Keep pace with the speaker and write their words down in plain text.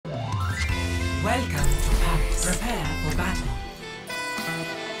Welcome to Paris. Prepare for battle.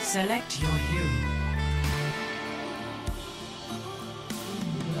 Select your hero.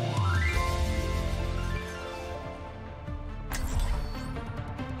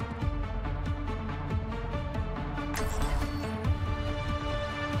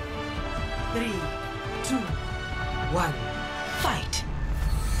 Three, two, one, fight!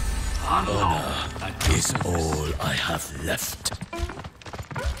 Honor is all I have left.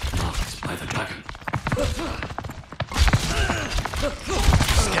 Marked by the dragon.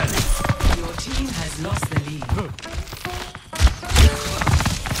 Scanning. Your team has lost the lead.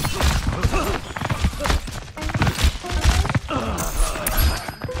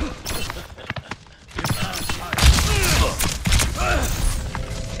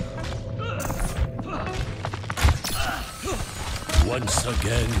 Once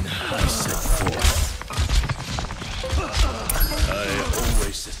again, I set forth. I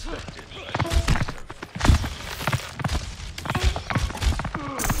always suspected.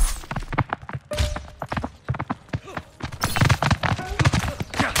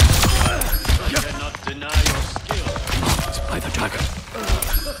 I cannot deny your skill. Marked by the dragon.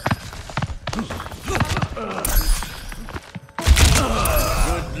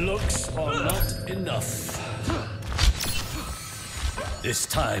 Good looks are not enough. This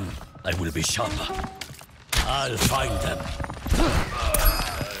time, I will be sharper. I'll find them.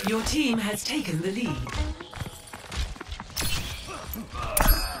 Your team has taken the lead.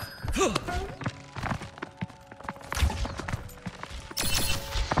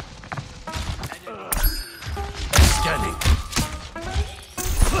 Scanning.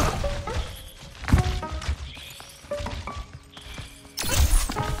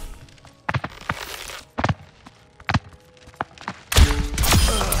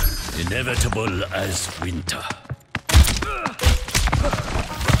 Inevitable as winter.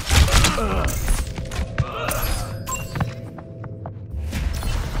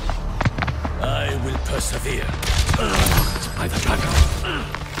 I will persevere. By the dragon.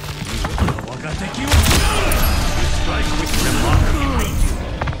 You strike with remarkable range.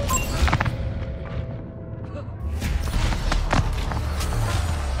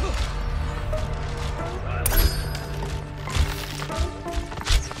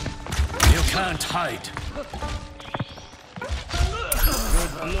 You can't hide.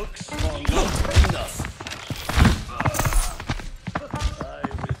 Good looks are not enough. I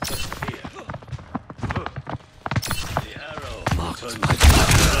will persevere. The arrow turns By the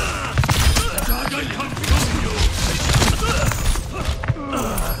dragon. the dragon consume you.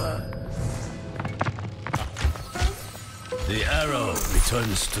 The arrow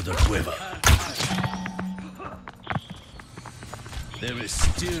returns to the quiver. There is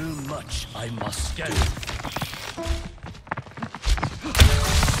still much I must do.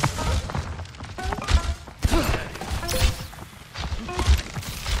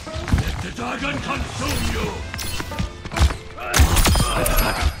 Let the dragon consume you! By the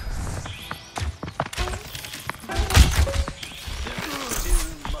dragon.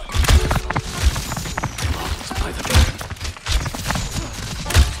 Marked by the dragon.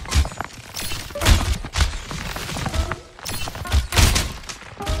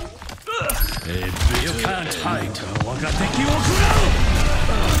 You can't hide.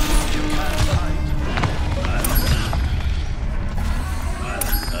 You can't hide.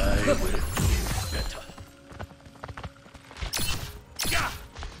 I will do better.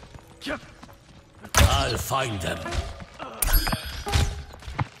 I'll find them.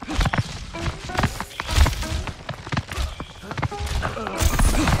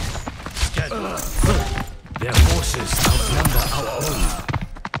 Scatter. Their forces outnumber our own.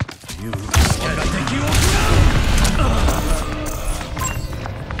 You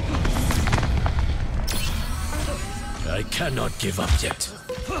I cannot give up yet.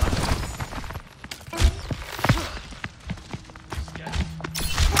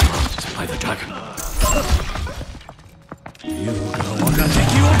 Marked by the dragon.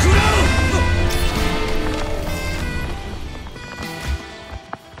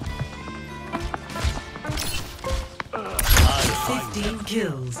 I'll find 15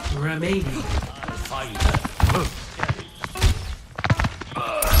 kills remaining. I'll find them.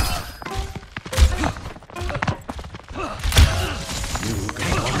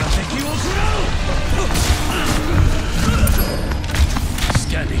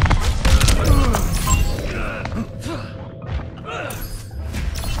 Scanning.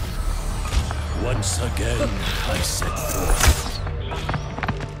 Once again, I set forth.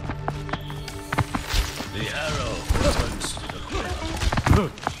 The arrow returns to the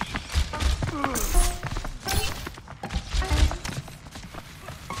quiver.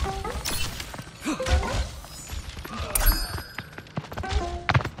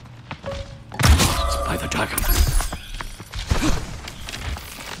 By the dragon.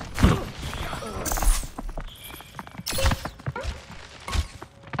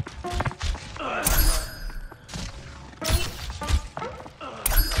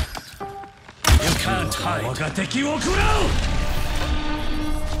 You can't hide. 我が敵を食らう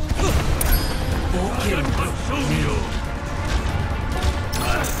Four kills. Consume you!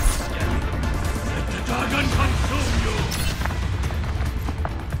 Let the dragon consume you!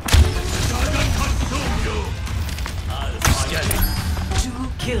 Let the dragon consume you! I'll fight. 2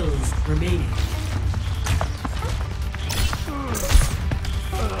 kills remaining.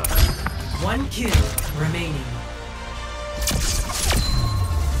 1 kill remaining.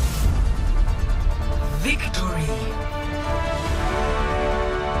 Victory!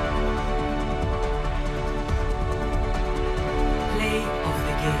 Play of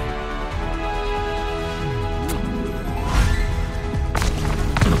the game.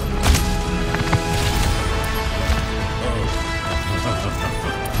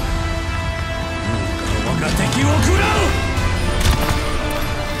敵を食らう